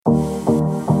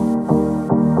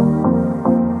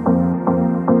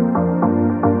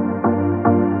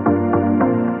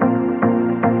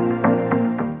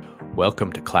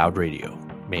Welcome to Cloud Radio,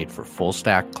 made for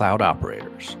full-stack cloud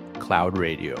operators. Cloud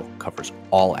Radio covers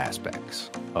all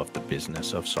aspects of the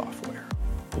business of software.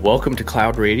 Welcome to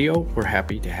Cloud Radio. We're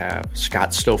happy to have Scott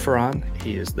Stouffer on.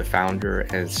 He is the founder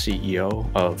and CEO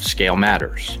of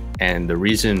ScaleMatters. And the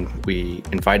reason we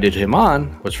invited him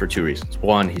on was for two reasons.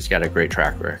 One, he's got a great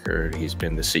track record. He's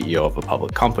been the CEO of a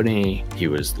public company. He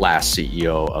was last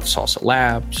CEO of Salsa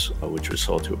Labs, which was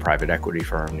sold to a private equity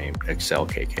firm named Excel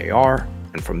KKR.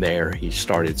 And from there, he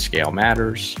started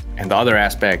ScaleMatters. And the other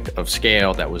aspect of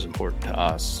Scale that was important to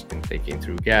us in thinking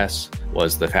through guests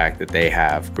was the fact that they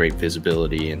have great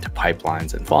visibility into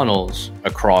pipelines and funnels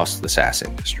across the SaaS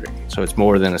industry. So it's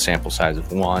more than a sample size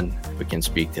of one. We can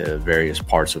speak to various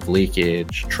parts of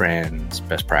leakage, trends,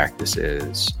 best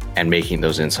practices, and making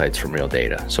those insights from real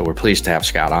data. So we're pleased to have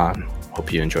Scott on.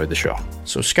 Hope you enjoyed the show.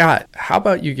 So Scott, how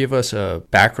about you give us a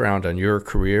background on your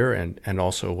career and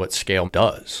also what Scale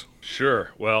does? Sure.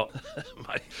 Well,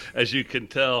 as you can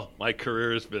tell, my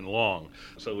career has been long,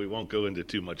 so we won't go into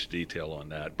too much detail on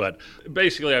that. But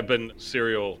basically, I've been a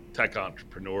serial tech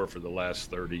entrepreneur for the last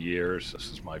 30 years.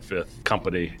 This is my fifth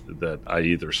company that I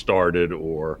either started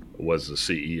or was the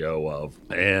CEO of.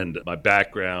 And my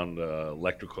background,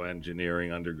 electrical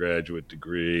engineering, undergraduate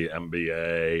degree,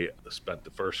 MBA. Spent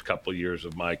the first couple years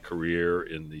of my career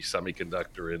in the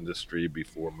semiconductor industry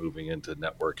before moving into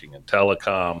networking and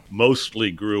telecom.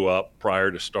 Mostly grew up prior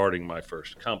to starting my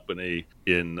first company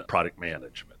in product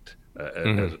management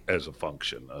as a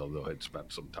function, although I'd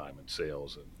spent some time in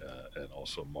sales and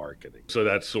also marketing. So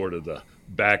that's sort of the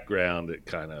background that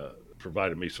kind of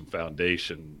provided me some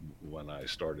foundation when I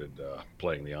started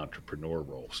playing the entrepreneur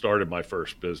role. Started my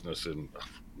first business in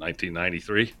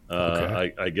 1993,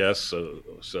 I guess.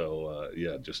 So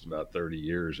just about 30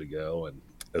 years ago. And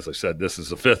as I said, this is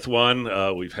the fifth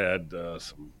one. We've had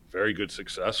some very good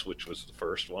success, which was the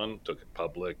first one. Took it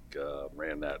public,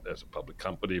 ran that as a public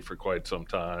company for quite some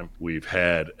time. We've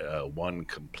had one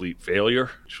complete failure,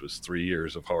 which was 3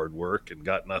 years of hard work and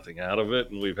got nothing out of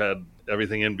it. And we've had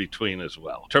everything in between as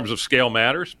well. In terms of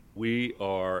ScaleMatters, we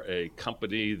are a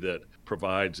company that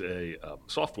provides a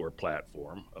software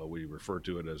platform. We refer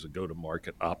to it as a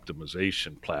go-to-market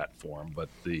optimization platform, but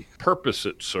the purpose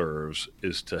it serves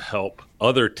is to help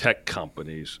other tech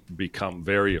companies become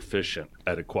very efficient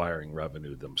at acquiring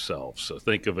revenue themselves. So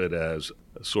think of it as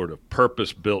a sort of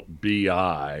purpose-built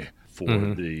BI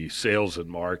for the sales and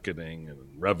marketing and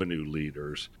revenue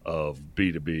leaders of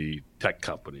B2B tech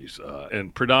companies,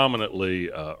 and predominantly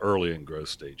early and growth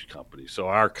stage companies. So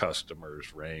our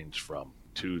customers range from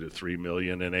 2 to 3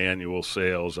 million in annual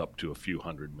sales up to a few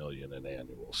hundred million in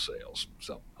annual sales.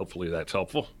 So hopefully that's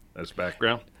helpful as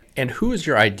background. And who is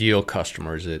your ideal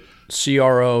customer? Is it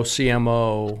CRO,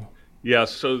 CMO? Yeah,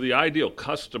 so the ideal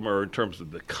customer in terms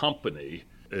of the company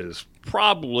is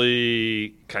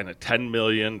probably kind of 10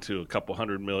 million to a couple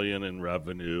hundred million in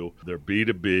revenue. They're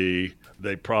B2B.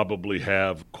 They probably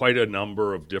have quite a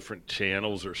number of different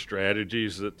channels or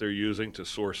strategies that they're using to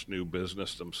source new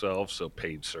business themselves. So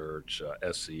paid search,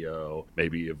 SEO,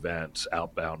 maybe events,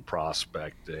 outbound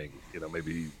prospecting,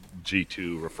 maybe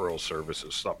G2 referral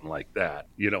services, something like that.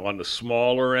 On the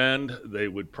smaller end, they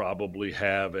would probably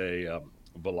have a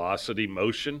velocity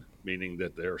motion, meaning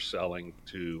that they're selling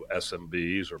to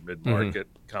SMBs or mid-market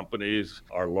companies.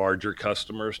 Our larger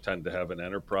customers tend to have an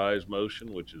enterprise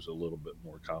motion, which is a little bit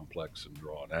more complex and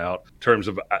drawn out. In terms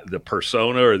of the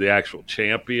persona or the actual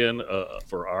champion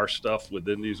for our stuff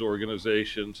within these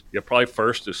organizations, probably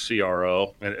first is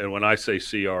CRO. And when I say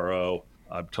CRO,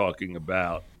 I'm talking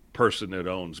about person that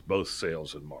owns both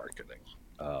sales and marketing,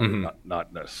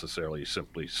 not necessarily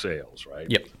simply sales, right?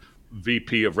 Yep.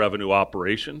 VP of Revenue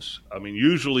Operations. I mean,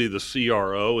 usually the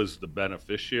CRO is the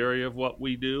beneficiary of what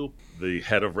we do. The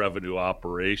head of Revenue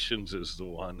Operations is the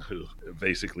one who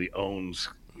basically owns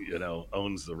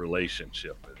the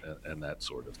relationship and that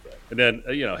sort of thing. And then,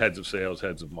 heads of sales,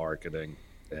 heads of marketing,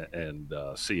 and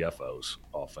CFOs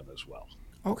often as well.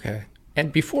 Okay.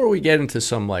 And before we get into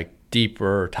some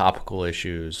deeper topical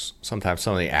issues, sometimes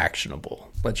something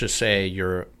actionable, let's just say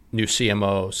you're new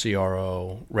CMO,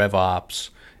 CRO,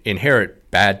 RevOps,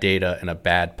 inherit bad data and a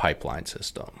bad pipeline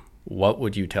system. What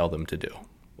would you tell them to do?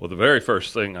 Well, the very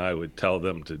first thing I would tell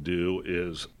them to do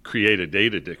is create a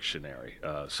data dictionary.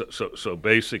 So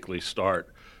basically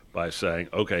start by saying,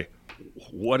 okay,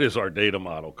 what does our data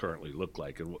model currently look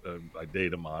like? And by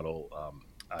data model,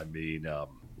 I mean,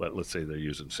 let's say they're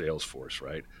using Salesforce,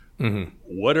 right?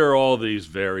 What are all these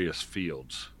various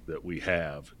fields that we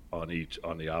have on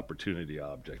the opportunity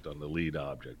object, on the lead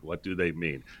object? What do they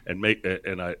mean?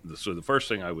 So the first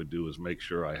thing I would do is make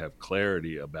sure I have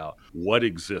clarity about what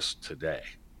exists today.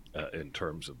 in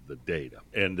terms of the data,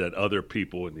 and that other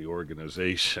people in the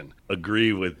organization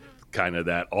agree with kind of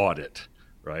that audit,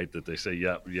 right? That they say,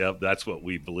 yeah, that's what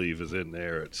we believe is in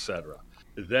there, et cetera.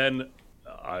 Then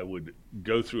I would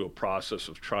go through a process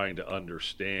of trying to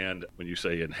understand when you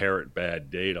say inherit bad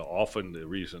data. Often the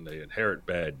reason they inherit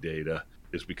bad data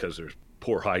is because there's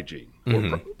poor hygiene,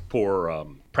 poor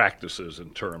practices in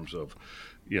terms of,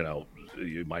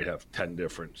 you might have 10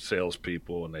 different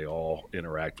salespeople and they all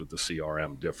interact with the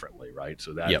CRM differently, right?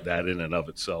 So that in and of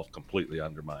itself completely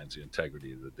undermines the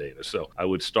integrity of the data. So I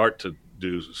would start to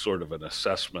do sort of an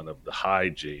assessment of the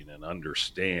hygiene and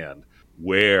understand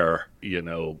where,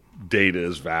 data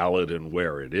is valid and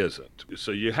where it isn't.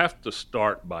 So you have to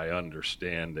start by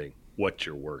understanding what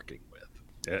you're working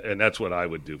with. And that's what I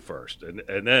would do first.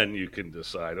 And then you can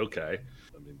decide, okay,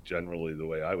 generally the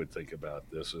way I would think about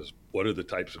this is what are the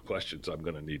types of questions I'm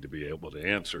going to need to be able to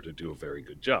answer to do a very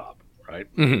good job, right?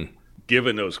 Mm-hmm.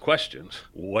 Given those questions,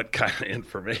 what kind of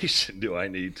information do I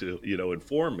need to,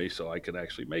 inform me so I can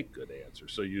actually make good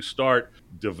answers? So you start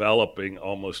developing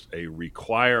almost a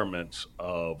requirements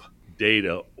of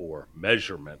data or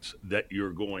measurements that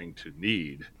you're going to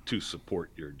need to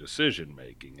support your decision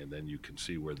making. And then you can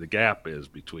see where the gap is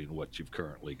between what you've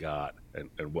currently got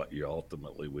and what you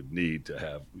ultimately would need to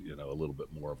have, a little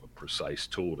bit more of a precise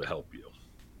tool to help you.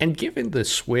 And given the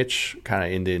switch kind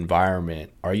of in the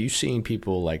environment, are you seeing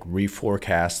people like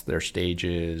reforecast their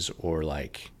stages or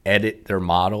like edit their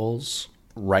models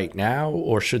right now,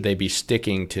 or should they be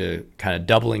sticking to kind of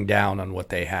doubling down on what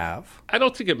they have? I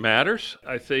don't think it matters.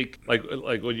 I think like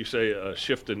when you say a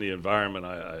shift in the environment,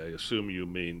 I assume you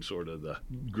mean sort of the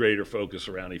greater focus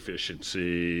around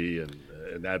efficiency and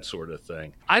that sort of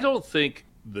thing. I don't think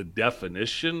the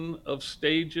definition of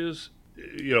stages,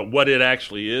 what it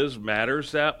actually is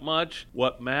matters that much.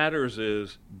 What matters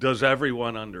is, does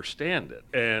everyone understand it?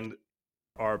 And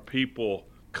are people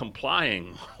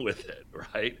complying with it,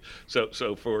 right?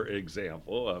 So for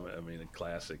example, a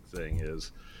classic thing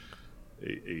is,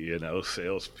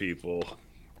 salespeople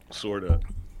sort of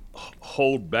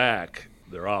hold back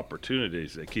their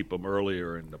opportunities. They keep them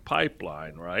earlier in the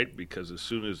pipeline, right? Because as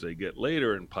soon as they get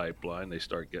later in pipeline, they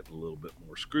start getting a little bit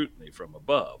more scrutiny from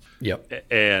above. Yep.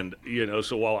 And,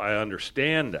 so while I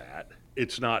understand that,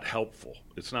 it's not helpful.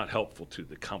 It's not helpful to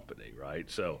the company, right?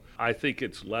 So I think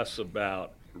it's less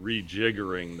about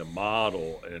rejiggering the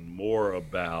model and more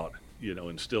about,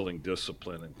 instilling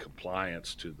discipline and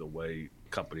compliance to the way the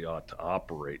company ought to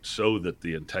operate so that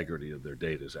the integrity of their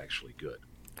data is actually good.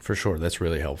 For sure. That's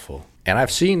really helpful. And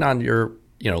I've seen on your,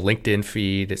 LinkedIn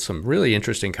feed, it's some really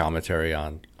interesting commentary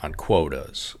on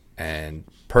quotas. And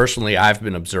personally, I've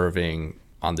been observing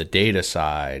on the data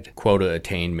side, quota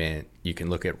attainment, you can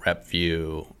look at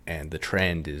RepView and the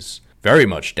trend is very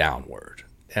much downward.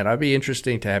 And I'd be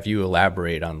interesting to have you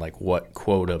elaborate on like what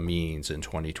quota means in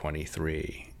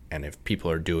 2023 and if people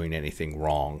are doing anything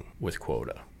wrong with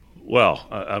quota. Well,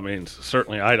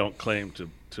 certainly I don't claim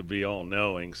to be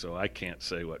all-knowing, so I can't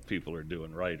say what people are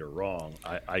doing right or wrong.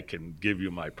 I can give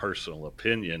you my personal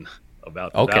opinion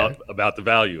about the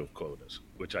value of quotas,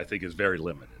 which I think is very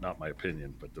limited. Not my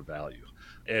opinion, but the value.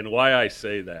 And why I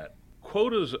say that,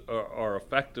 quotas are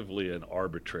effectively an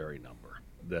arbitrary number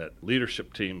that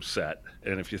leadership teams set.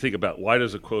 And if you think about why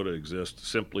does a quota exist,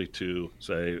 simply to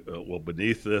say,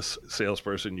 beneath this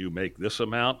salesperson, you make this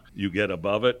amount, you get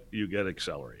above it, you get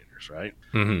accelerators, right?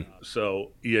 Mm-hmm.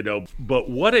 So, but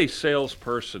what a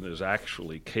salesperson is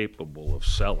actually capable of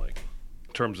selling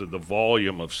in terms of the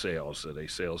volume of sales that a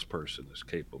salesperson is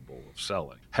capable of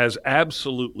selling has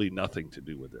absolutely nothing to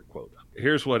do with their quota.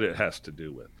 Here's what it has to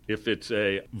do with. If it's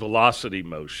a velocity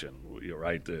motion,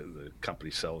 right, the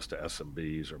company sells to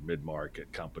SMBs or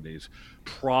mid-market companies,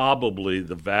 probably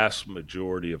the vast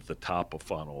majority of the top of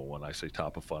funnel, when I say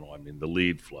top of funnel, I mean the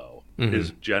lead flow,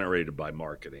 is generated by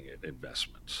marketing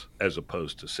investments as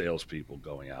opposed to salespeople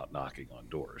going out knocking on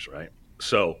doors, right?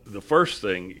 So the first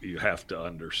thing you have to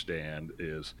understand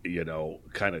is,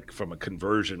 kind of from a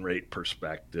conversion rate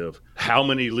perspective, how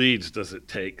many leads does it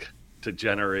take to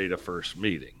generate a first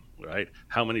meeting, right?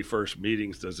 How many first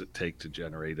meetings does it take to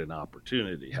generate an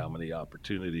opportunity? How many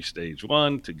opportunities stage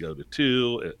 1 to go to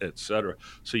 2, et cetera?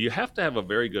 So you have to have a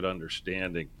very good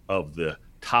understanding of the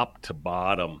top to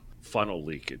bottom funnel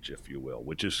leakage, if you will,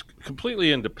 which is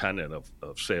completely independent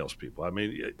of salespeople.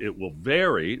 It will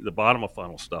vary. The bottom of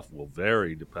funnel stuff will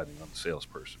vary depending on the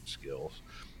salesperson's skills.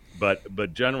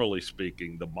 But generally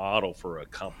speaking, the model for a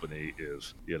company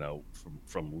is,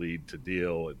 from lead to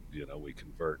deal, and, we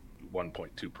convert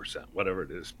 1.2%, whatever it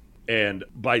is. And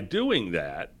by doing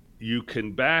that, you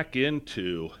can back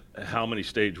into how many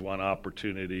stage one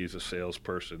opportunities a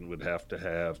salesperson would have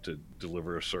to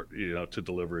deliver a certain, to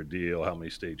deliver a deal, how many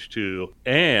stage two.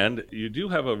 And you do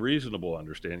have a reasonable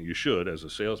understanding, you should, as a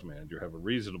sales manager, have a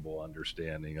reasonable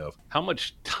understanding of how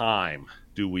much time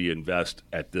do we invest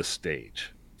at this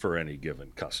stage for any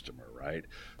given customer, right?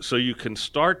 So you can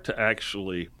start to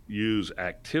actually use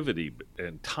activity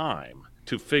and time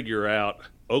to figure out,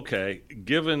 okay,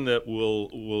 given that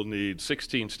we'll need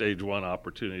 16 stage one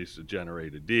opportunities to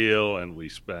generate a deal, and we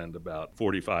spend about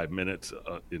 45 minutes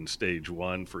in stage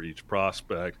one for each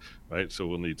prospect, right? So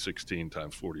we'll need 16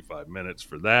 times 45 minutes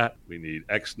for that. We need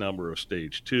X number of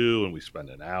stage two, and we spend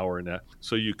an hour in that.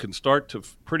 So you can start to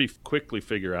pretty quickly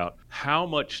figure out how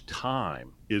much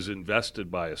time is invested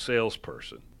by a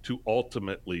salesperson to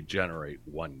ultimately generate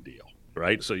one deal,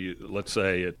 right? So let's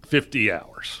say at 50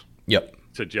 hours. Yep.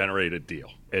 To generate a deal.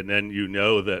 And then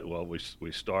that, well,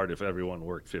 we start, if everyone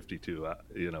worked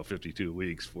 52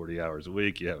 weeks, 40 hours a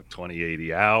week, you have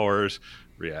 80 hours.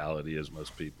 Reality is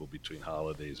most people between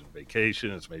holidays and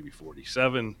vacation, it's maybe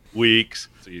 47 weeks.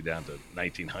 So you're down to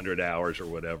 1,900 hours or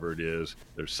whatever it is.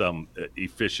 There's some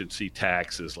efficiency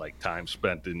taxes like time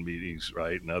spent in meetings,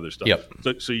 right, and other stuff.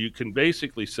 Yep. So you can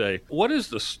basically say, what is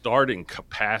the starting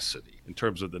capacity in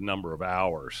terms of the number of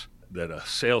hours that a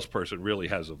salesperson really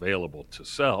has available to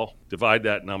sell, divide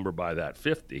that number by that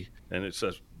 50, and it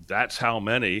says that's how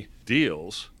many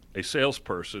deals a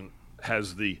salesperson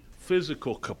has the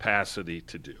physical capacity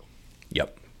to do.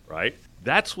 Yep. Right?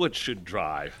 That's what should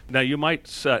drive. Now, you might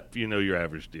set, your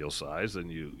average deal size, and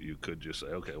you could just say,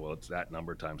 okay, well, it's that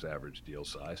number times average deal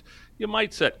size. You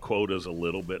might set quotas a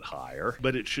little bit higher,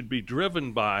 but it should be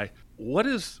driven by what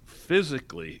is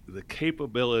physically the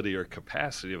capability or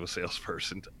capacity of a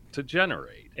salesperson to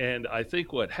generate. And I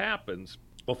think what happens,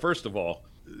 well, first of all,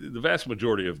 the vast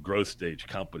majority of growth stage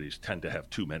companies tend to have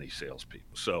too many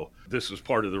salespeople. So this is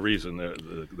part of the reason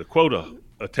the quota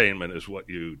attainment is what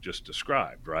you just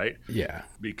described, right? Yeah.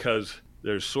 Because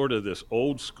there's sort of this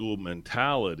old school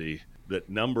mentality that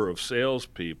number of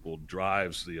salespeople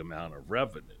drives the amount of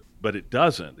revenue. But it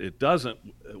doesn't.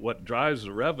 What drives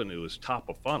the revenue is top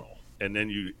of funnel. And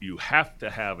then you have to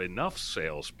have enough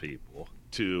salespeople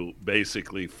to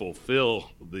basically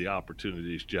fulfill the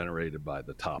opportunities generated by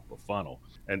the top of funnel.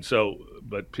 And so,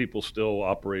 but people still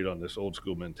operate on this old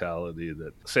school mentality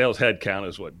that sales headcount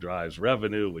is what drives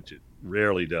revenue, which it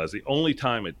rarely does. The only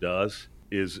time it does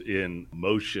is in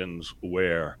motions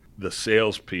where the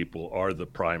salespeople are the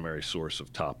primary source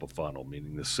of top of funnel,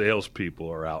 meaning the salespeople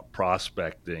are out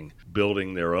prospecting,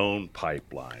 building their own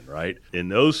pipeline, right? In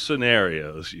those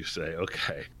scenarios, you say,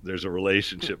 okay, there's a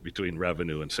relationship between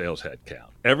revenue and sales headcount.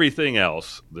 Everything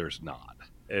else, there's not.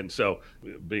 And so,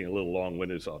 being a little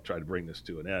long-winded, so I'll try to bring this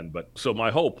to an end. But so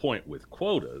my whole point with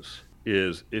quotas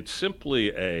is it's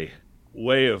simply a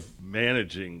way of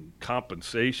managing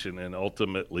compensation and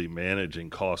ultimately managing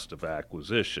cost of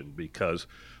acquisition, because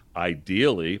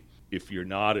ideally, if you're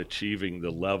not achieving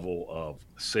the level of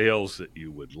sales that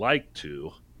you would like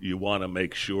to, you want to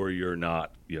make sure you're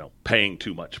not, paying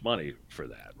too much money for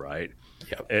that, right?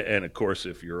 Yep. And of course,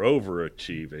 if you're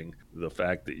overachieving, the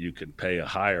fact that you can pay a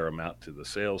higher amount to the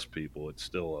salespeople, it's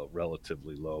still a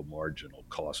relatively low marginal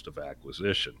cost of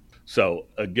acquisition. So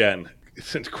again,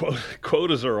 since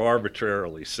quotas are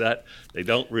arbitrarily set, they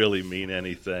don't really mean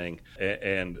anything.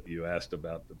 And you asked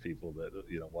about the people that,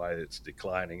 why it's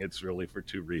declining. It's really for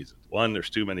two reasons. One, there's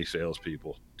too many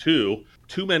salespeople. Two,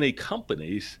 too many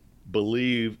companies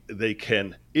believe they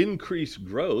can increase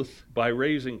growth by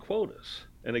raising quotas.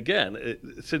 And again,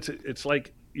 since it's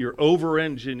like you're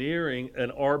over-engineering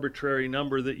an arbitrary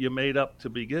number that you made up to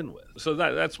begin with. So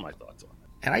that's my thoughts on it.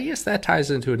 And I guess that ties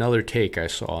into another take I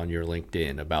saw on your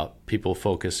LinkedIn about people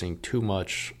focusing too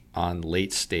much on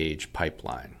late-stage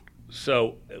pipeline.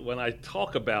 So when I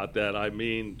talk about that, I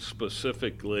mean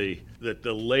specifically that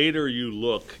the later you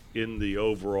look in the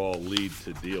overall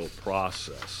lead-to-deal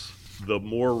process, the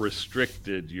more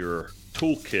restricted your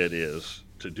toolkit is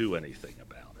to do anything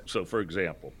about it. So, for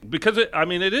example, because it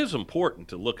is important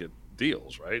to look at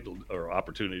deals, right? Or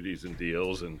opportunities in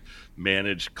deals and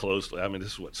manage closely.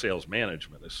 This is what sales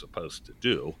management is supposed to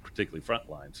do, particularly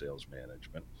frontline sales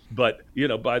management. But,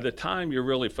 by the time you're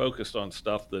really focused on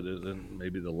stuff that is in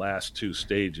maybe the last two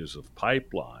stages of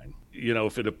pipeline,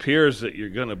 if it appears that you're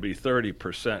going to be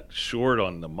 30% short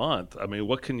on the month,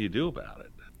 what can you do about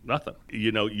it? Nothing.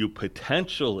 You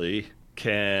potentially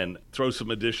can throw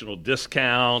some additional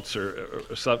discounts or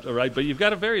something, right? But you've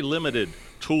got a very limited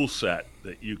tool set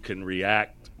that you can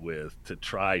react with to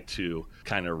try to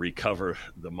kind of recover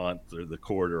the month or the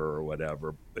quarter or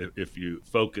whatever if you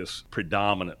focus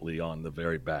predominantly on the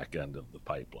very back end of the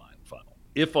pipeline funnel.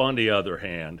 If, on the other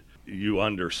hand, you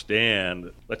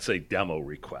understand, let's say, demo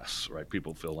requests, right?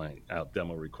 People filling out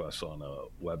demo requests on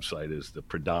a website is the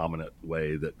predominant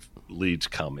way that leads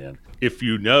come in. If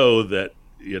you know that,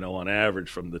 on average,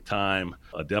 from the time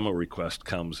a demo request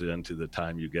comes in to the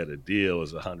time you get a deal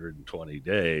is 120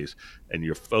 days, and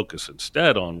you're focused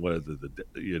instead on whether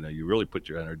you really put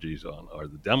your energies on, are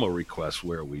the demo requests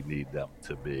where we need them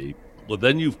to be? Well,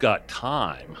 then you've got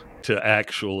time to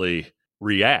actually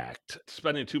react.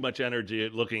 Spending too much energy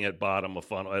at looking at bottom of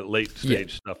funnel, at late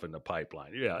stage stuff in the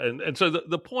pipeline. Yeah. And so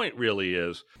the point really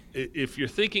is, if you're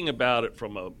thinking about it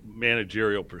from a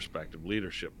managerial perspective,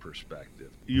 leadership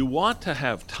perspective, you want to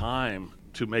have time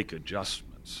to make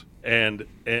adjustments. And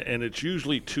it's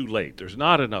usually too late. There's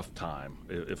not enough time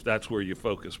if that's where you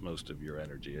focus most of your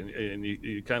energy. And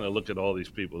you kind of look at all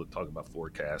these people that talk about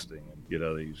forecasting, and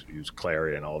they use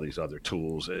Clarion and all these other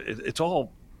tools. It's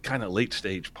all kind of late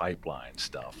stage pipeline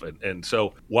stuff. And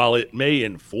so while it may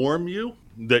inform you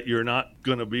that you're not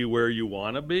going to be where you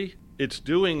want to be, it's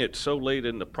doing it so late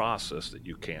in the process that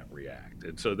you can't react.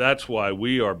 And so that's why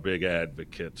we are big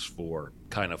advocates for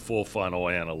kind of full funnel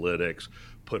analytics,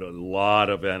 put a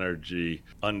lot of energy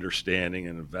understanding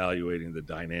and evaluating the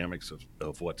dynamics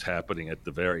of what's happening at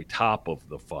the very top of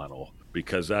the funnel,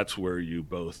 because that's where you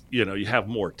both, you have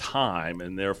more time,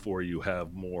 and therefore you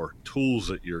have more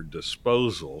tools at your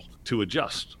disposal to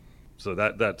adjust. So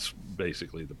that's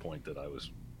basically the point that I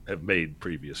have made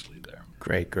previously there.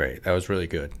 Great. That was really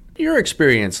good. Your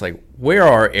experience, where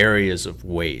are areas of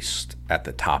waste at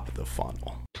the top of the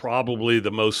funnel? Probably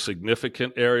the most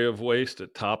significant area of waste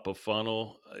at top of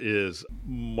funnel is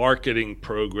marketing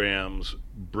programs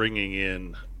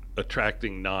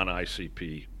attracting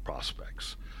non-ICP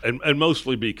prospects. And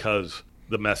mostly because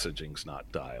the messaging's not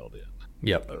dialed in.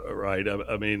 Yep. Right.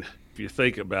 I mean, if you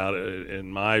think about it, in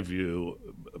my view,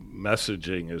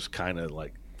 messaging is kind of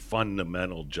like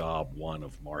fundamental job one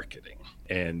of marketing.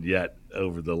 And yet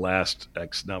over the last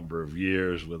X number of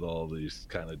years, with all these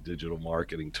kind of digital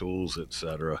marketing tools, et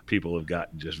cetera, people have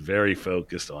gotten just very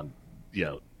focused on,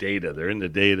 data. They're in the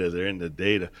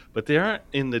data, but they aren't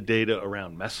in the data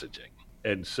around messaging.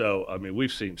 And so, I mean,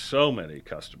 we've seen so many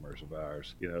customers of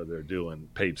ours, they're doing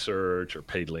paid search or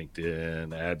paid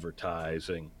LinkedIn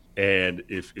advertising. And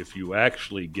if you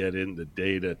actually get in the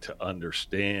data to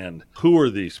understand who are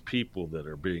these people that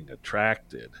are being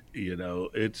attracted,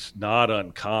 it's not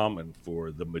uncommon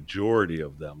for the majority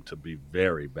of them to be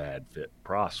very bad fit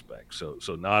prospects.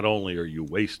 So not only are you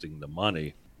wasting the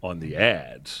money on the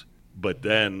ads, but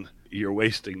then you're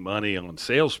wasting money on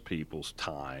salespeople's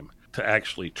time to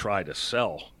actually try to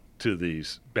sell to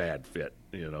these bad fit,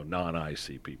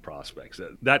 non-ICP prospects.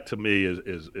 That to me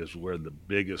is where the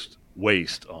biggest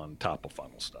waste on top of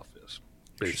funnel stuff is.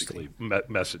 Basically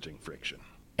messaging friction.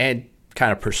 And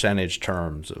kind of percentage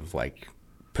terms of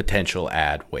potential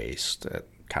ad waste,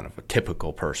 kind of a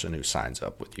typical person who signs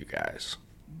up with you guys.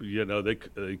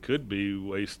 They could be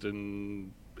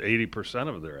wasting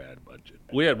 80% of their ad budget.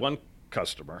 We had one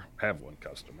customer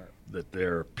that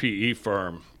their PE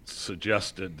firm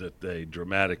suggested that they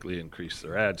dramatically increase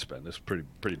their ad spend. This is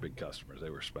pretty big customers. They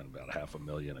were spending about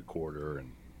 $500,000 a quarter,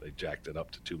 and they jacked it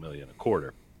up to $2 million a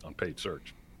quarter on paid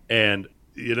search. And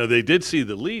they did see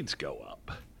the leads go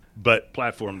up, but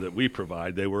platform that we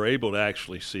provide, they were able to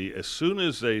actually see, as soon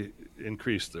as they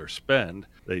increased their spend,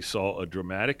 they saw a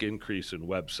dramatic increase in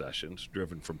web sessions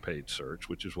driven from paid search,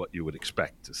 which is what you would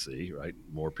expect to see, right?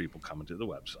 More people coming to the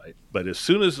website. But as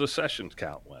soon as the sessions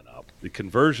count went up, the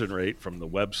conversion rate from the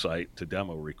website to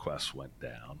demo requests went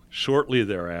down. Shortly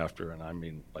thereafter, and I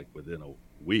mean within a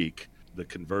week, the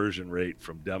conversion rate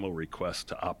from demo requests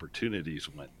to opportunities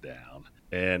went down.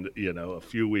 And, a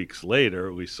few weeks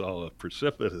later, we saw a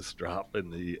precipitous drop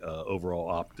in the overall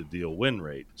opt-to-deal win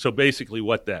rate. So basically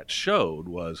what that showed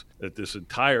was that this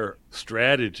entire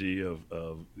strategy of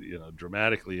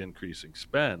dramatically increasing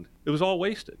spend, it was all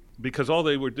wasted, because all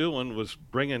they were doing was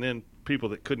bringing in people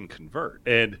that couldn't convert.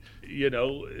 And,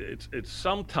 it's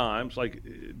sometimes,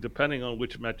 depending on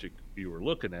which metric you were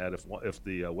looking at, if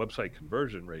the website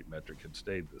conversion rate metric had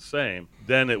stayed the same,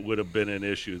 then it would have been an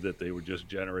issue that they were just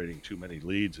generating too many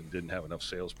leads and didn't have enough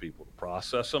salespeople to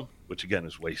process them, which again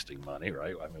is wasting money,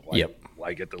 right? I mean,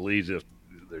 why get the leads if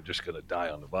they're just going to die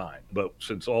on the vine? But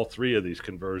since all three of these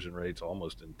conversion rates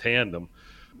almost in tandem,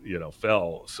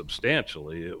 fell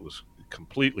substantially, it was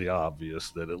completely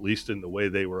obvious that, at least in the way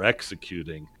they were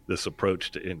executing this approach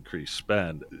to increase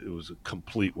spend, it was a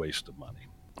complete waste of money.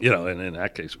 And in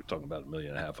that case, we're talking about $1.5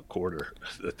 million a quarter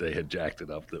that they had jacked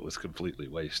it up that was completely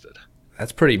wasted.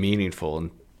 That's pretty meaningful,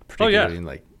 and particularly in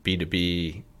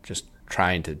B2B, just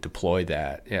trying to deploy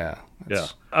that. Yeah. Yeah.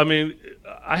 I mean,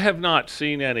 I have not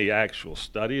seen any actual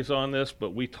studies on this,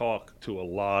 but we talk to a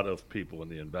lot of people in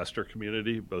the investor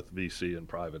community, both VC and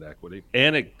private equity.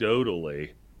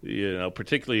 Anecdotally,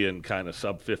 particularly in kind of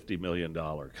sub $50 million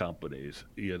companies,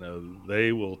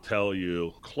 they will tell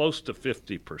you close to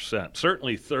 50%,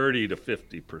 certainly 30 to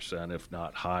 50%, if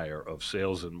not higher, of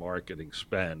sales and marketing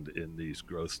spend in these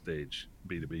growth stage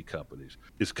B2B companies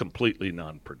is completely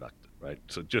non-productive, right?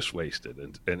 So just wasted.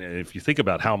 And if you think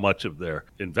about how much of their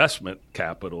investment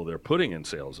capital they're putting in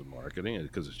sales and marketing,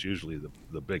 because it's usually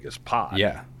the biggest pot.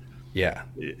 Yeah. Yeah.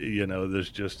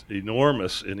 There's just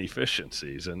enormous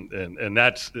inefficiencies. And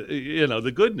that's,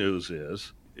 the good news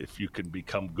is if you can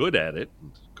become good at it,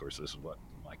 and of course, this is what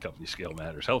my company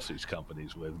ScaleMatters helps these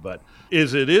companies with, but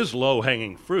it is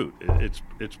low-hanging fruit.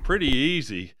 It's pretty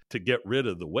easy to get rid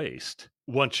of the waste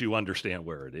once you understand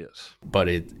where it is. But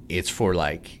it's for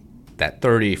like that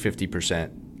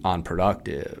 30-50%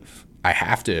 unproductive. I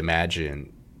have to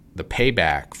imagine the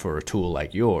payback for a tool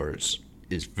like yours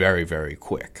is very, very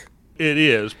quick. It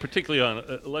is, particularly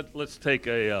on let's take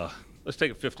a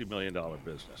 $50 million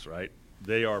business, right?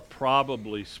 They are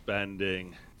probably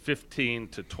spending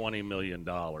 $15 to $20 million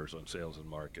on sales and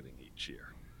marketing each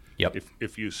year. Yep.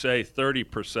 If you say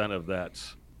 30% of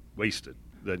that's wasted,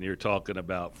 then you're talking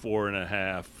about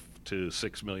 $4.5 to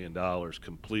 $6 million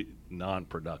complete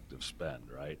non-productive spend,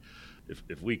 right?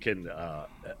 If we can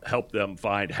help them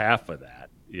find half of that,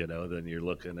 then you're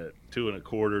looking at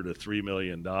 $2.25 to $3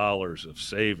 million of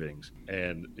savings,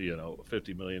 and a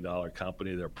 $50 million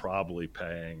company, they're probably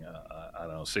paying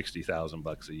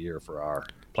 $60,000 a year for our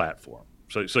platform.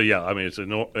 So yeah, I mean, it's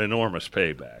an enormous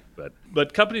payback,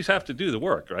 but companies have to do the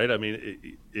work, right? I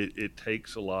mean, it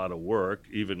takes a lot of work,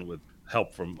 even with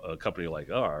help from a company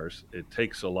like ours. It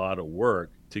takes a lot of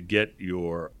work to get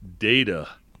your data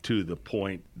to the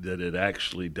point that it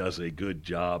actually does a good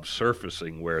job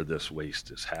surfacing where this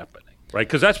waste is happening, right?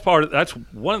 Because that's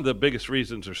one of the biggest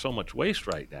reasons there's so much waste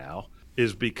right now,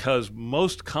 is because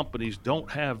most companies don't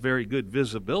have very good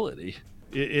visibility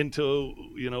into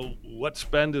what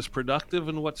spend is productive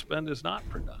and what spend is not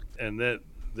productive, and that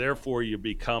therefore you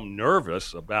become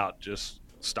nervous about just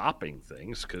stopping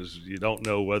things because you don't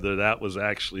know whether that was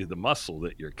actually the muscle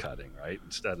that you're cutting, right,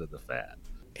 instead of the fat.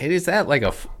 And is that like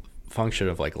a function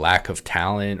of like lack of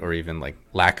talent, or even like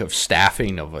lack of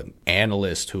staffing of an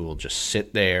analyst who will just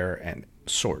sit there and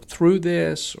sort through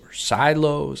this, or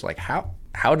silos? Like how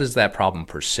does that problem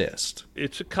persist?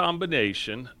 It's a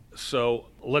combination. So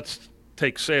let's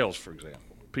take sales, for example.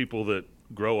 People that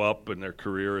grow up and their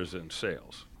career is in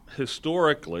sales.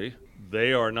 Historically,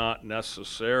 they are not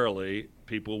necessarily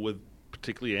people with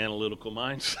particularly analytical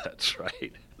mindsets,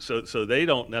 right? So they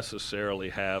don't necessarily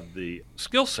have the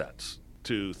skill sets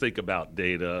to think about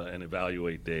data and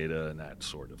evaluate data and that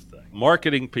sort of thing.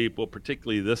 Marketing people,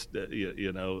 particularly this,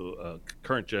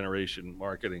 current generation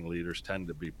marketing leaders tend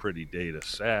to be pretty data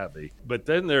savvy. But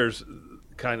then there's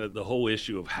kind of the whole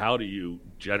issue of how do you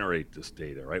generate this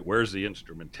data, right? Where's the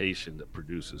instrumentation that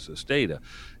produces this data?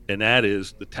 And that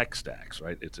is the tech stacks,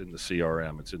 right? It's in the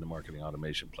CRM, it's in the marketing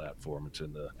automation platform, it's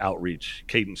in the outreach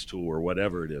cadence tool or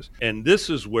whatever it is. And this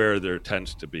is where there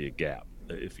tends to be a gap.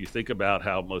 If you think about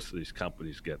how most of these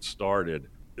companies get started,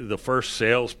 the first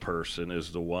salesperson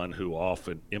is the one who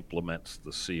often implements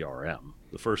the CRM.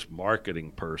 The first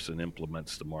marketing person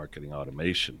implements the marketing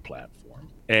automation platform.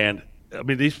 And I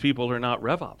mean, these people are not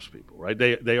RevOps people, right?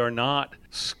 They are not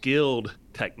skilled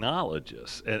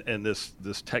technologists. And this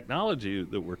technology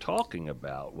that we're talking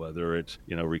about, whether it's,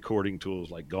 recording tools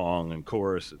like Gong and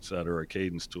Chorus, et cetera,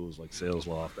 cadence tools like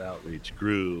SalesLoft, Outreach,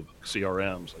 Groove,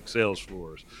 CRMs like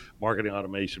Salesforce, marketing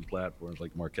automation platforms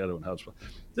like Marketo and HubSpot.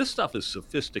 This stuff is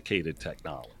sophisticated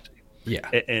technology. Yeah.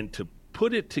 And to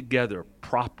put it together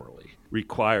properly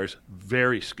requires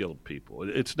very skilled people.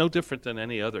 It's no different than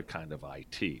any other kind of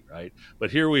IT, right?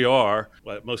 But here we are,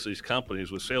 like most of these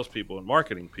companies, with salespeople and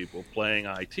marketing people playing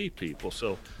IT people.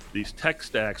 So these tech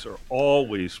stacks are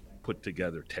always put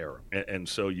together terrible. And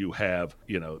so you have,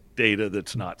 data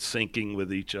that's not syncing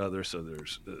with each other. So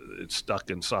it's stuck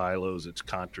in silos. It's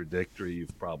contradictory.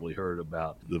 You've probably heard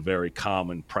about the very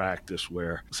common practice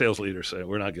where sales leaders say,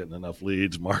 we're not getting enough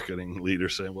leads. Marketing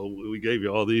leaders saying, well, we gave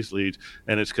you all these leads.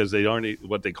 And it's because they aren't,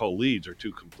 what they call leads are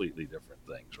two completely different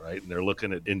things, right? And they're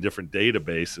looking at in different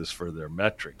databases for their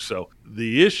metrics. So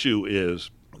the issue is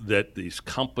that these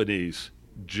companies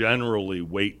generally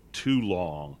wait too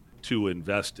long to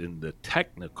invest in the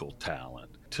technical talent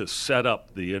to set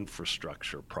up the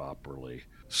infrastructure properly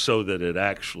so that it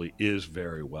actually is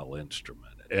very well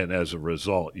instrumented. And as a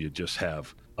result, you just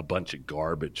have a bunch of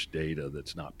garbage data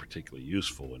that's not particularly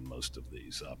useful in most of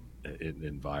these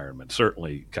environments.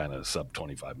 Certainly, kind of sub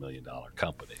 $25 million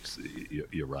companies,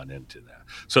 you run into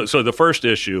that. So the first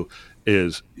issue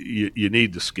is you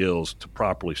need the skills to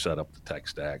properly set up the tech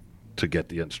stack to get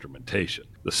the instrumentation.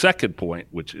 The second point,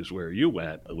 which is where you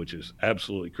went, which is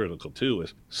absolutely critical too,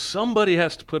 is somebody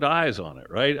has to put eyes on it,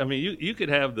 right? I mean, you could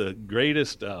have the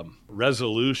greatest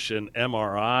resolution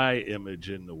MRI image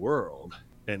in the world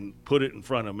and put it in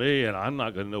front of me, and I'm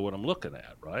not going to know what I'm looking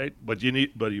at, right? But you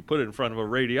put it in front of a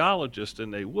radiologist,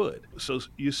 and they would. So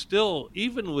you still,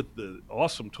 even with the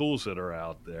awesome tools that are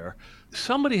out there,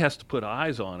 somebody has to put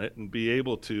eyes on it and be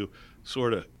able to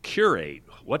sort of curate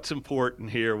what's important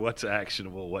here, what's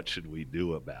actionable, what should we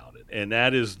do about it. And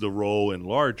that is the role in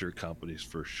larger companies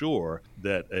for sure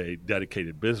that a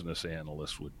dedicated business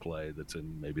analyst would play that's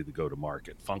in maybe the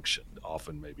go-to-market function,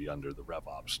 often maybe under the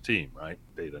RevOps team, right?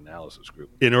 Data analysis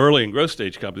group. In early and growth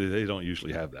stage companies, they don't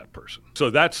usually have that person. So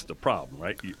that's the problem,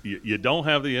 right? You don't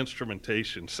have the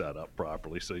instrumentation set up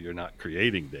properly, so you're not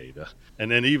creating data. And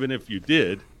then even if you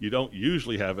did, you don't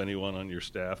usually have anyone on your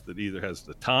staff that either has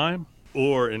the time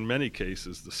or in many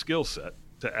cases the skill set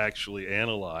to actually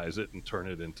analyze it and turn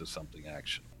it into something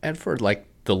actionable. And for like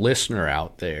the listener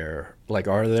out there, like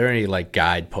are there any like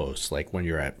guideposts, like when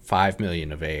you're at 5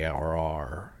 million of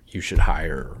ARR, you should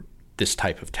hire this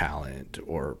type of talent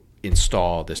or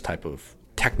install this type of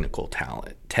technical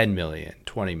talent, 10 million,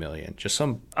 20 million, just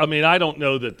some? I mean, I don't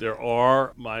know that there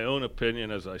are. My own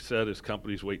opinion, as I said, is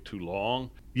companies wait too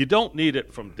long. You don't need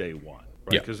it from day one.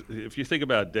 Right? Because if you think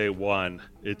about day one,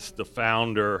 it's the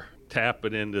founder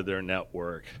tapping into their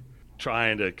network,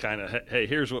 trying to kind of, hey,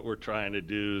 here's what we're trying to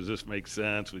do. Does this make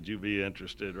sense? Would you be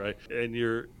interested, right? And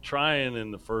you're trying in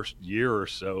the first year or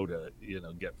so to,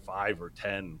 get 5 or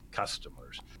 10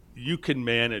 customers. You can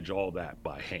manage all that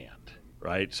by hand,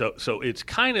 right? So it's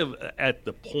kind of at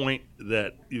the point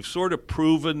that you've sort of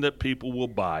proven that people will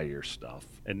buy your stuff.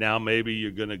 And now maybe you're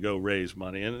going to go raise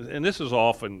money. And this is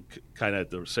often kind of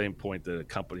at the same point that a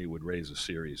company would raise a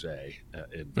Series A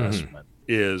investment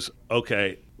is,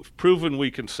 okay, we've proven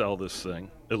we can sell this thing,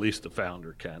 at least the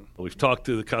founder can. We've talked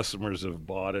to the customers who have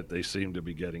bought it. They seem to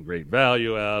be getting great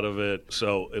value out of it.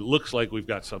 So it looks like we've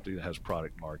got something that has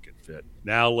product market fit.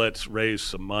 Now let's raise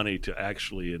some money to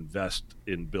actually invest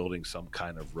in building some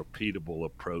kind of repeatable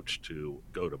approach to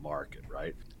go to market,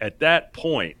 right? At that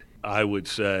point, I would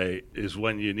say, is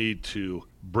when you need to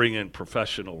bring in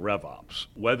professional RevOps.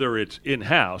 Whether it's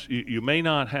in-house, you may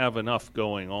not have enough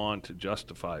going on to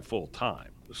justify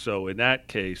full-time. So in that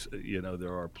case,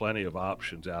 there are plenty of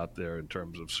options out there in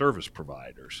terms of service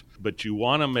providers. But you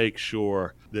want to make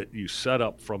sure that you set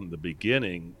up from the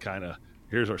beginning kind of,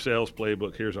 here's our sales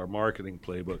playbook, here's our marketing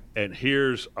playbook, and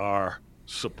here's our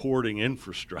supporting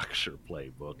infrastructure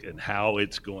playbook and how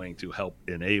it's going to help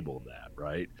enable that,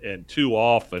 right? And too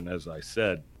often, as I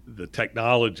said, the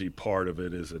technology part of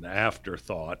it is an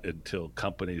afterthought until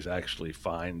companies actually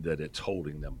find that it's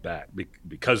holding them back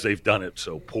because they've done it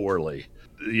so poorly.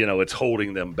 It's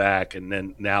holding them back, and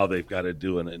then now they've got to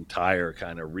do an entire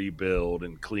kind of rebuild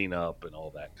and clean up and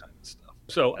all that kind of stuff.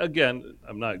 So again,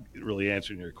 I'm not really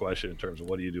answering your question in terms of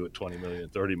what do you do at 20 million,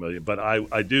 30 million, but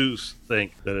I do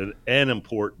think that an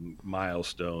important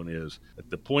milestone is at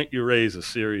the point you raise a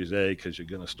Series A, because you're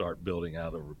going to start building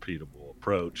out a repeatable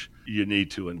approach, you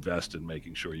need to invest in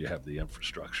making sure you have the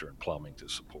infrastructure and plumbing to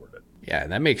support it. Yeah,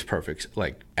 that makes perfect,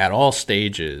 like at all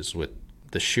stages with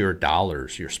the sheer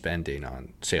dollars you're spending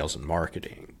on sales and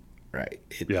marketing, right?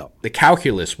 The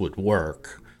calculus would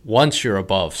work once you're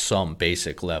above some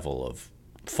basic level of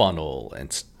funnel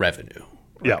and revenue,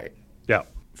 right? Yeah,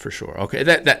 for sure. Okay,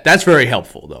 that's very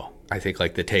helpful though. I think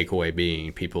like the takeaway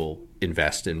being people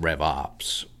invest in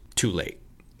RevOps too late.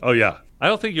 Oh yeah, I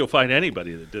don't think you'll find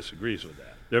anybody that disagrees with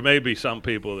that. There may be some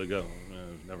people that go,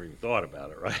 never even thought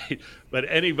about it, right? But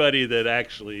anybody that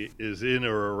actually is in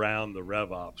or around the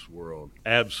RevOps world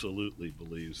absolutely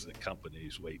believes that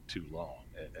companies wait too long.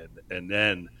 And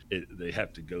then they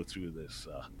have to go through this,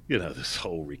 this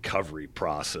whole recovery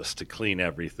process to clean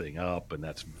everything up, and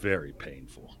that's very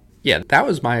painful. Yeah, that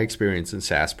was my experience in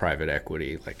SaaS private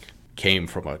equity. Like, came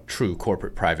from a true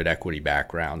corporate private equity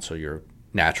background, so your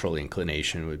natural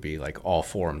inclination would be like all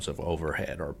forms of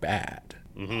overhead are bad.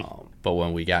 Mm-hmm. But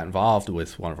when we got involved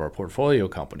with one of our portfolio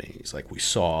companies, like we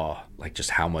saw like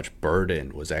just how much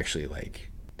burden was actually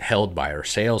like held by our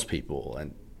salespeople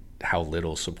and how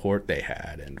little support they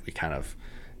had. And we kind of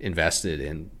invested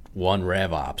in one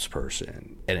RevOps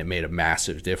person, and it made a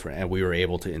massive difference. And we were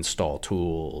able to install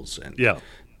tools and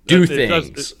do It does.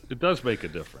 things. It does make a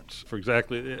difference for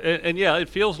exactly, and yeah, it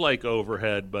feels like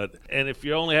overhead. And if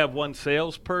you only have one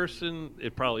salesperson,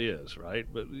 it probably is, right?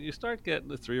 But you start getting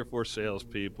the 3 or 4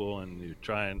 salespeople, and you're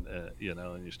trying, and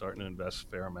you're starting to invest a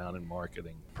fair amount in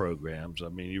marketing programs. I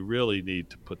mean, you really need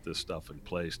to put this stuff in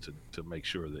place to make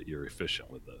sure that you're efficient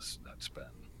with that spend.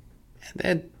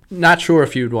 And not sure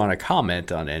if you'd want to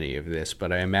comment on any of this,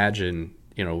 but I imagine,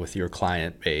 with your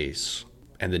client base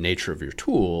and the nature of your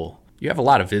tool, you have a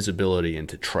lot of visibility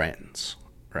into trends,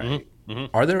 right? Mm-hmm.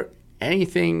 Mm-hmm. Are there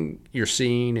anything you're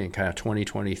seeing in kind of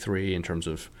 2023 in terms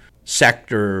of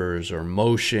sectors or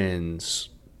motions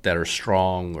that are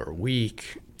strong or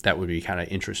weak that would be kind of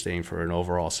interesting for an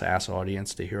overall SaaS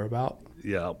audience to hear about?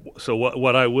 Yeah. So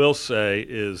what I will say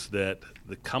is that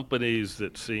the companies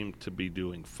that seem to be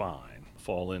doing fine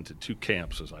fall into 2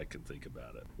 camps as I can think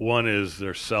about it. One is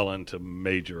they're selling to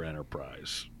major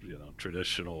enterprise,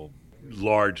 traditional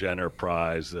large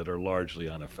enterprise that are largely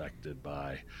unaffected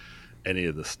by any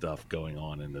of the stuff going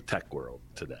on in the tech world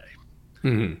today.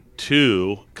 Mm-hmm.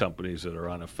 2 companies that are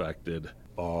unaffected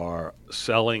are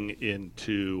selling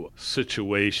into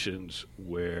situations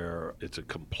where it's a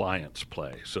compliance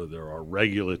play. So there are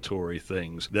regulatory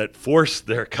things that force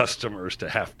their customers to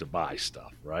have to buy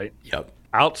stuff, right? Yep.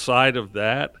 Outside of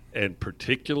that, and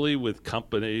particularly with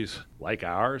companies like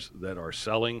ours that are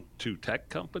selling to tech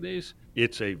companies,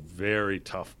 it's a very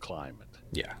tough climate.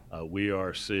 Yeah. We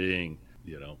are seeing,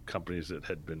 companies that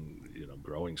had been,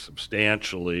 growing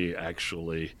substantially,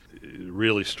 actually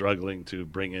really struggling to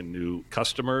bring in new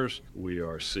customers. We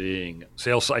are seeing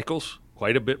sales cycles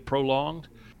quite a bit prolonged,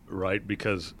 right?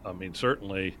 Because,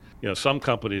 certainly, some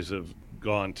companies have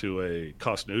gone to a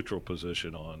cost neutral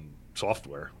position on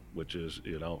software, which is,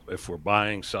 if we're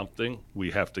buying something,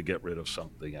 we have to get rid of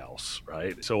something else,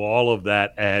 right? So all of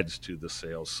that adds to the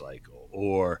sales cycle.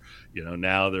 Or,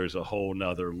 now there's a whole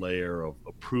nother layer of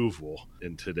approval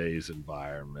in today's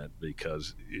environment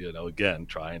because, again,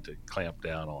 trying to clamp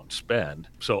down on spend.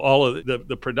 So all of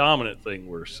the predominant thing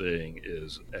we're seeing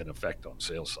is an effect on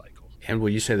sales cycle. And will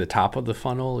you say the top of the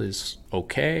funnel is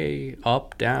okay,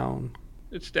 up, down?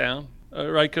 It's down.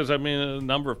 Right, because a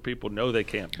number of people know they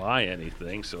can't buy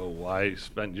anything, so why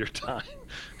spend your time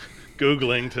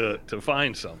Googling to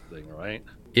find something, right?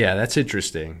 Yeah, that's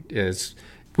interesting. Is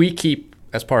we keep,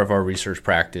 as part of our research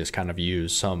practice, kind of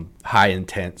use some high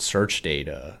intent search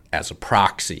data as a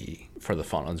proxy for the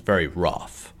funnel. It's very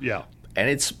rough. Yeah. And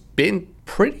it's been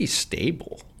pretty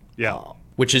stable. Yeah.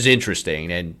 Which is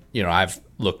interesting. And, I've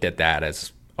looked at that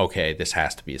as, okay, this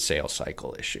has to be a sales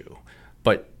cycle issue.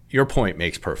 But your point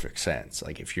makes perfect sense.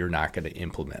 Like, if you're not going to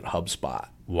implement HubSpot,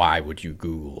 why would you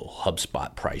Google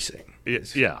HubSpot pricing?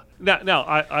 Yeah. Now,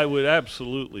 I would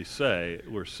absolutely say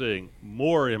we're seeing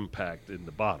more impact in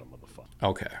the bottom of the funnel.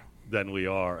 Okay. Than we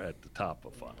are at the top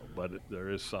of funnel. But there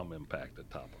is some impact at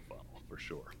top of funnel, for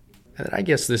sure. And I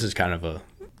guess this is kind of a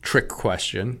trick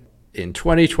question. In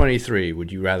 2023,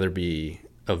 would you rather be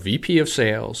a VP of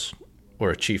sales or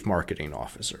a chief marketing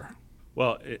officer?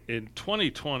 Well, in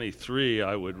 2023,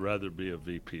 I would rather be a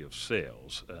VP of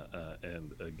sales.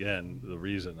 And again, the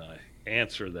reason I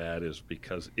answer that is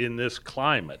because in this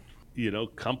climate,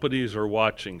 companies are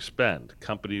watching spend.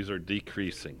 Companies are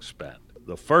decreasing spend.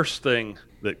 The first thing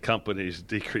that companies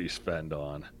decrease spend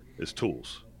on is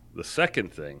tools. The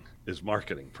second thing is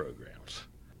marketing programs,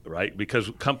 right? Because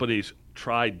companies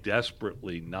try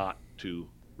desperately not to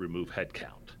remove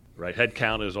headcount, right?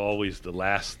 Headcount is always the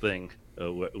last thing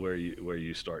where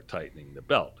you start tightening the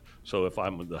belt. So if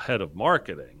I'm the head of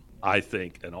marketing, I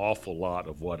think an awful lot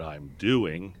of what I'm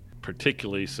doing,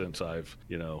 particularly since I've,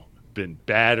 been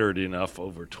battered enough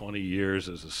over 20 years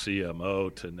as a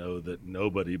CMO to know that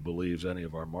nobody believes any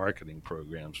of our marketing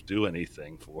programs do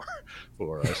anything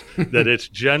for us, that it's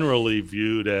generally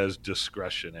viewed as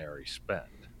discretionary spend.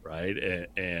 Right.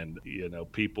 And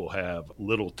people have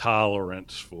little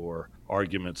tolerance for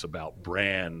arguments about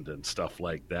brand and stuff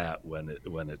like that when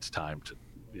it's time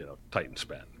to, tighten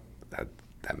spend.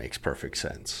 That makes perfect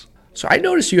sense. So I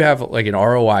noticed you have like an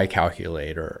ROI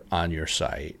calculator on your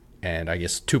site. And I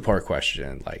guess 2-part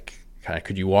question, like kind of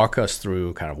could you walk us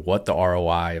through kind of what the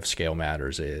ROI of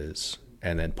ScaleMatters is?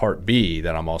 And then part B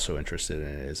that I'm also interested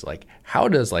in is like, how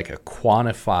does like a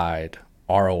quantified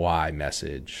ROI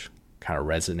message kind of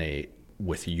resonate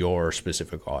with your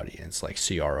specific audience, like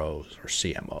CROs or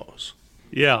CMOs?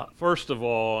 Yeah, first of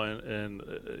all, and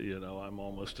I'm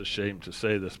almost ashamed to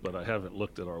say this, but I haven't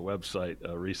looked at our website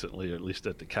recently, at least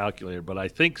at the calculator. But I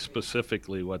think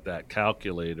specifically what that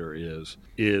calculator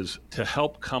is to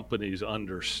help companies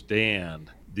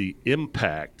understand the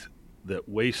impact that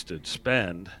wasted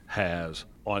spend has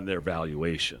on their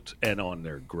valuations and on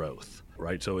their growth.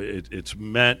 right? So it's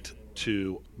meant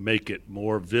to make it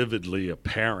more vividly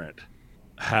apparent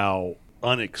how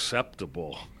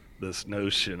unacceptable this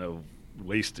notion of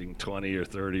wasting 20 or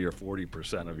 30 or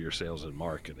 40% of your sales and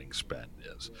marketing spend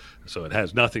is. So it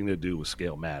has nothing to do with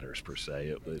ScaleMatters per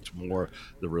se. It's more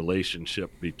the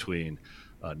relationship between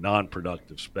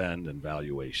non-productive spend and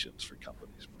valuations for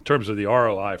companies. In terms of the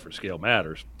ROI for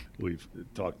ScaleMatters, we've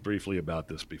talked briefly about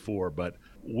this before, but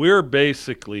we're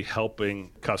basically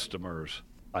helping customers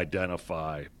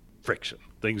identify friction,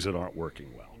 things that aren't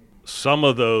working well. Some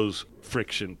of those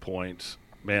friction points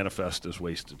manifest as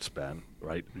wasted spend,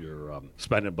 right? You're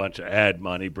spending a bunch of ad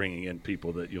money bringing in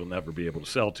people that you'll never be able to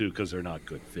sell to because they're not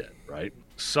good fit, right?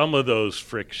 Some of those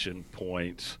friction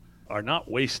points are not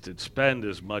wasted spend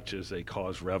as much as they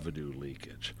cause revenue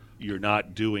leakage. You're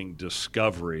not doing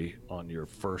discovery on your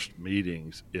first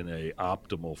meetings in a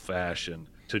optimal fashion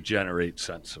to generate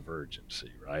sense of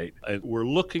urgency, right? And we're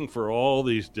looking for all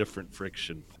these different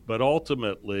friction, but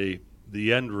ultimately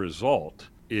the end result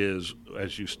is,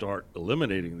 as you start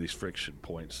eliminating these friction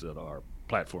points that our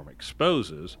platform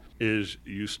exposes, is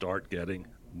you start getting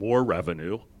more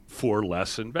revenue for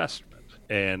less investment.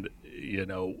 And,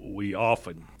 we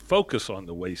often focus on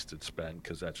the wasted spend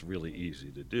because that's really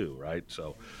easy to do, right?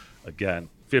 So again,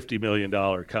 $50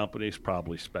 million companies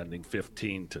probably spending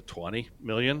 15 to 20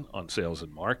 million on sales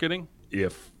and marketing.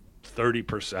 If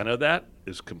 30% of that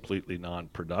is completely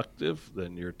non-productive,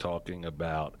 then you're talking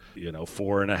about,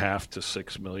 $4.5 to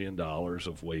 $6 million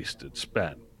of wasted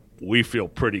spend. We feel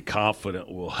pretty confident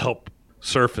we'll help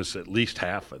surface at least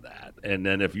half of that. And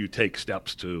then if you take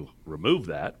steps to remove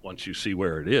that, once you see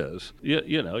where it is, you're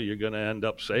going to end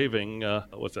up saving, a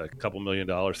couple $1 million,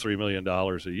 $3 million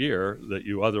a year that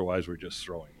you otherwise were just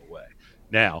throwing away.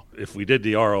 Now, if we did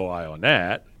the ROI on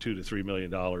that, $2 to $3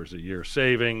 million a year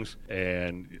savings,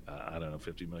 and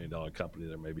 $50 million company,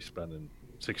 they're maybe spending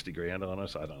 60 grand on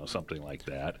us, something like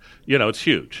that. It's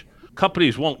huge.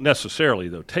 Companies won't necessarily,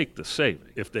 though, take the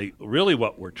saving.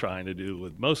 What we're trying to do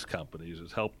with most companies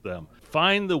is help them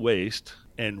find the waste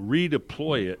and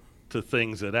redeploy it to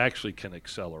things that actually can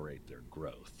accelerate their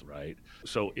growth, right?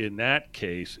 So in that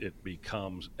case, it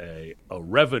becomes a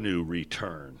revenue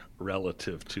return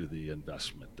relative to the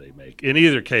investment they make. In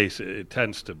either case, it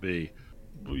tends to be,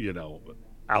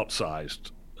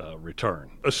 outsized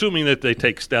return, assuming that they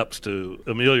take steps to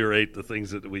ameliorate the things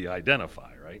that we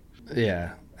identify, right?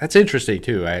 Yeah. That's interesting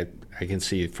too. I can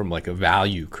see from like a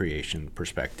value creation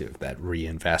perspective that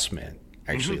reinvestment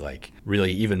actually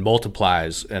really even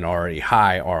multiplies an already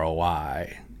high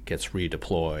ROI, gets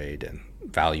redeployed, and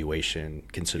valuation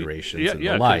considerations and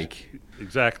the like.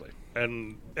 Exactly.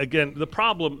 And again,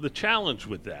 the challenge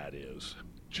with that is,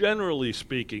 generally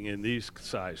speaking, in these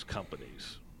size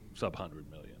companies, sub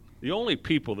 100 million, the only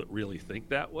people that really think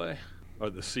that way are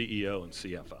the CEO and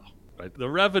CFO. Right? The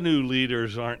revenue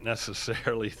leaders aren't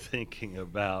necessarily thinking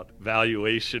about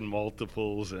valuation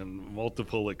multiples and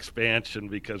multiple expansion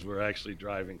because we're actually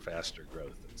driving faster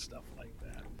growth and stuff like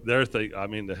that.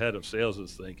 The head of sales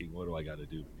is thinking, what do I got to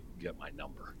do to get my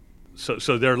number?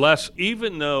 So they're less,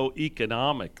 even though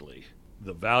economically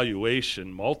the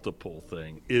valuation multiple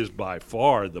thing is by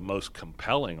far the most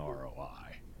compelling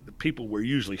ROI, the people we're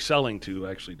usually selling to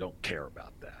actually don't care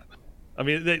about that.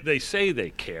 They say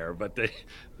they care, but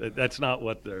that's not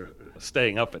what they're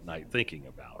staying up at night thinking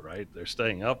about, right? They're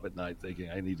staying up at night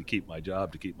thinking, I need to keep my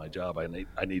job. To keep my job, I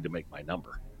need to make my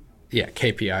number. Yeah,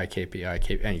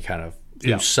 KPI, and you kind of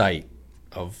lose sight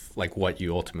of like what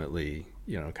you ultimately,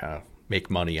 kind of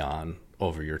make money on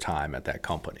over your time at that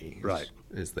company. Right.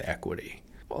 Is the equity.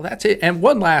 Well, that's it. And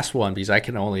one last one, because I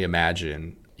can only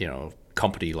imagine,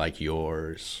 company like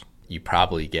yours, you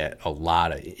probably get a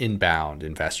lot of inbound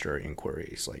investor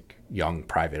inquiries, like young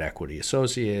private equity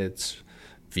associates,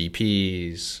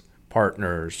 VPs,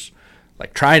 partners,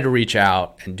 like trying to reach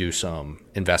out and do some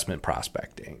investment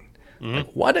prospecting. Mm-hmm.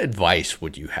 Like, what advice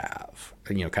would you have,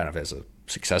 kind of as a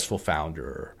successful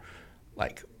founder?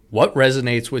 Like, what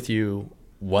resonates with you?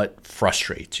 What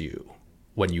frustrates you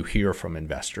when you hear from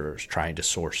investors trying to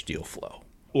source deal flow?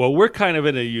 Well, we're kind of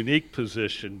in a unique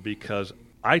position because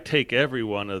I take every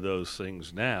one of those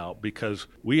things now because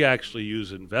we actually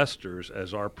use investors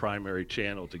as our primary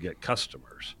channel to get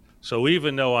customers. So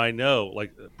even though I know,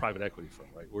 like a private equity firm,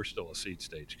 right, we're still a seed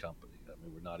stage company.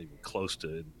 We're not even close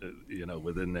to,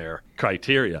 within their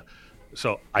criteria.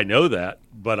 So I know that,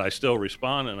 but I still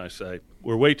respond and I say,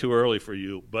 we're way too early for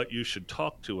you, but you should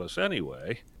talk to us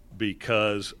anyway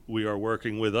because we are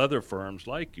working with other firms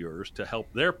like yours to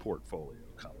help their portfolio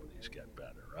companies get better.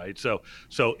 Right. So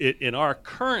in our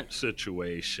current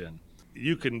situation,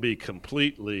 you can be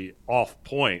completely off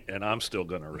point and I'm still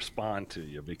going to respond to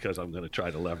you because I'm going to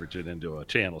try to leverage it into a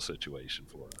channel situation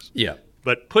for us. Yeah.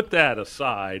 But put that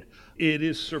aside, it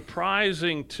is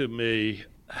surprising to me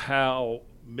how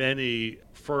many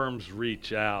firms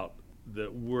reach out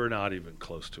that we're not even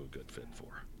close to a good fit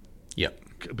for.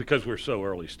 Yep. Because we're so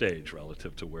early stage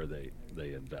relative to where they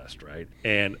invest, right?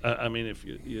 And I mean, if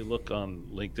you look on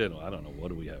LinkedIn, I don't know, what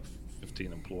do we have,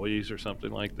 15 employees or something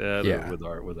like that? Yeah.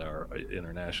 Or with our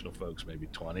international folks, maybe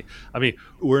 20. I mean,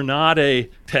 we're not a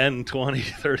 10, 20,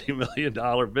 $30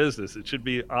 million business. It should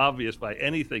be obvious by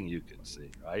anything you can see,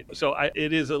 right? So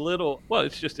it is a little, well,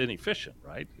 it's just inefficient,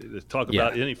 right? Talk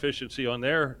about inefficiency on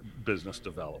their business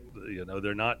development.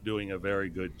 They're not doing a very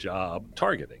good job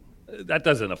targeting. That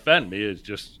doesn't offend me.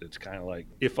 It's kind of like,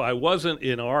 if I wasn't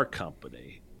in our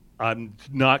company, I'm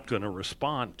not going to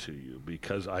respond to you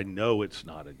because I know it's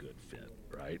not a good fit,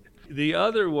 right? The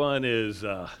other one is,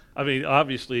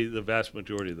 obviously the vast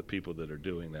majority of the people that are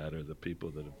doing that are the people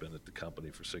that have been at the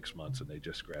company for 6 months and they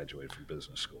just graduated from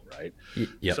business school, right?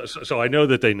 Yep. So I know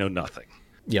that they know nothing.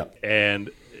 Yep.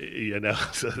 And,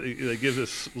 so they give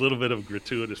this little bit of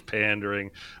gratuitous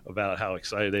pandering about how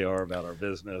excited they are about our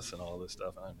business and all this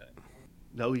stuff.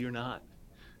 No, you're not.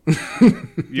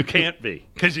 You can't be,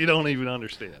 because you don't even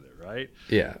understand it, right?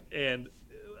 Yeah. And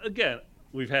again,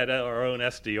 we've had our own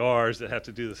SDRs that have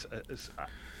to do this.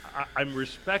 I'm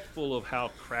respectful of how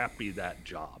crappy that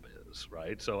job is,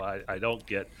 right? So I don't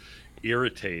get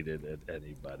irritated at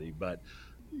anybody. But,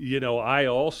 I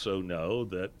also know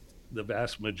that the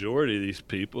vast majority of these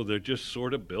people, they're just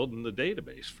sort of building the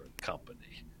database for the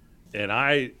company. And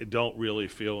I don't really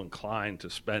feel inclined to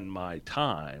spend my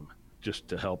time just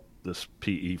to help this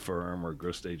PE firm or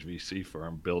growth stage VC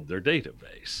firm build their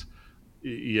database.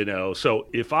 So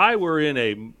if I were in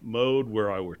a mode where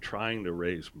I were trying to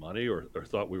raise money or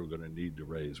thought we were going to need to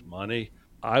raise money,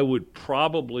 I would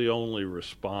probably only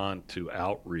respond to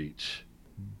outreach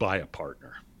by a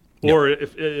partner. Yep. Or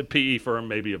if a PE firm,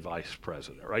 maybe a vice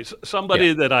president, right?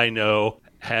 Somebody that I know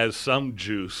has some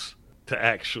juice to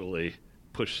actually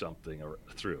push something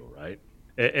through, right?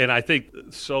 And I think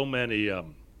so many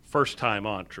first-time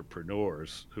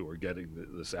entrepreneurs who are getting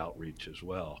this outreach as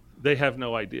well, they have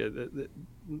no idea that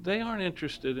they aren't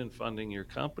interested in funding your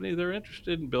company. They're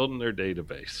interested in building their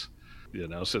database,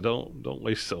 so don't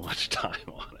waste so much time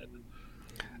on it.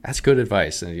 That's good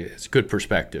advice, and it's good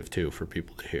perspective, too, for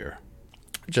people to hear.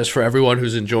 Just for everyone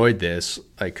who's enjoyed this,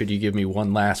 could you give me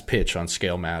one last pitch on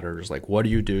ScaleMatters? What do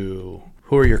you do?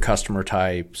 Who are your customer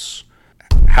types?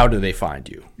 How do they find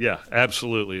you? Yeah,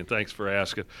 absolutely. And thanks for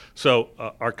asking. So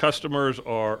our customers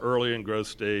are early and growth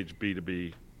stage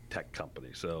B2B tech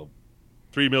companies. So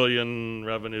 3 million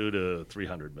revenue to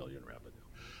 300 million revenue.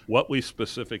 What we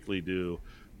specifically do,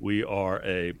 we are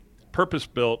a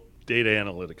purpose-built data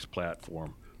analytics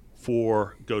platform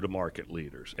for go-to-market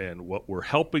leaders. And what we're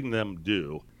helping them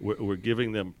do, we're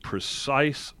giving them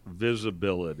precise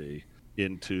visibility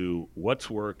into what's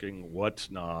working,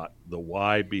 what's not, the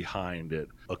why behind it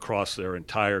across their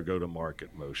entire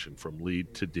go-to-market motion from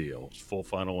lead to deal, full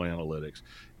funnel analytics.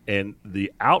 And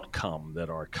the outcome that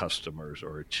our customers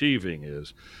are achieving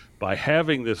is by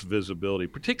having this visibility,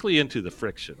 particularly into the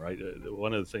friction, right?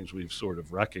 One of the things we've sort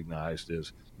of recognized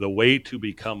is the way to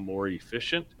become more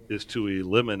efficient is to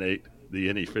eliminate the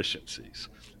inefficiencies.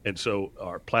 And so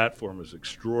our platform is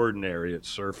extraordinary at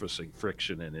surfacing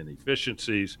friction and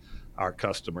inefficiencies. Our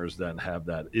customers then have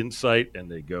that insight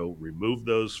and they go remove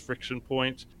those friction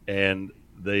points and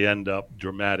they end up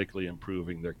dramatically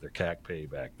improving their CAC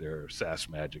payback, their SaaS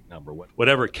magic number,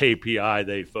 whatever KPI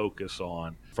they focus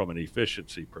on from an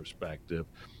efficiency perspective.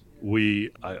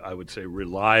 I would say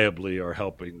reliably are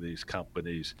helping these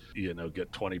companies,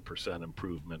 get 20%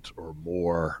 improvements or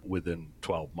more within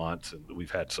 12 months. And we've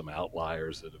had some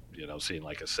outliers that have, seen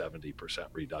like a 70%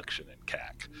 reduction in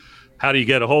CAC. How do you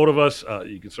get a hold of us?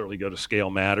 You can certainly go to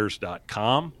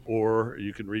ScaleMatters.com or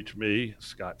you can reach me,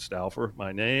 Scott Stauffer,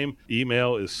 my name.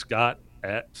 Email is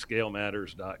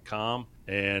scott@ScaleMatters.com.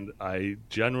 And I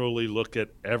generally look at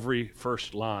every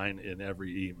first line in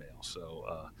every email.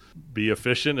 So be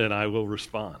efficient and I will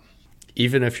respond.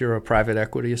 Even if you're a private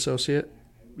equity associate?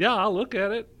 Yeah, I'll look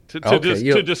at it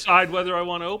to decide whether I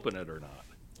want to open it or not.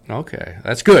 Okay,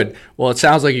 that's good. Well, it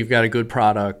sounds like you've got a good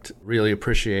product. Really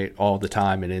appreciate all the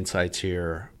time and insights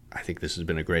here. I think this has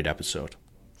been a great episode.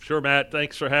 Sure, Matt.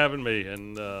 Thanks for having me,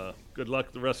 and good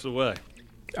luck the rest of the way.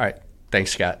 All right.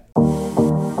 Thanks, Scott.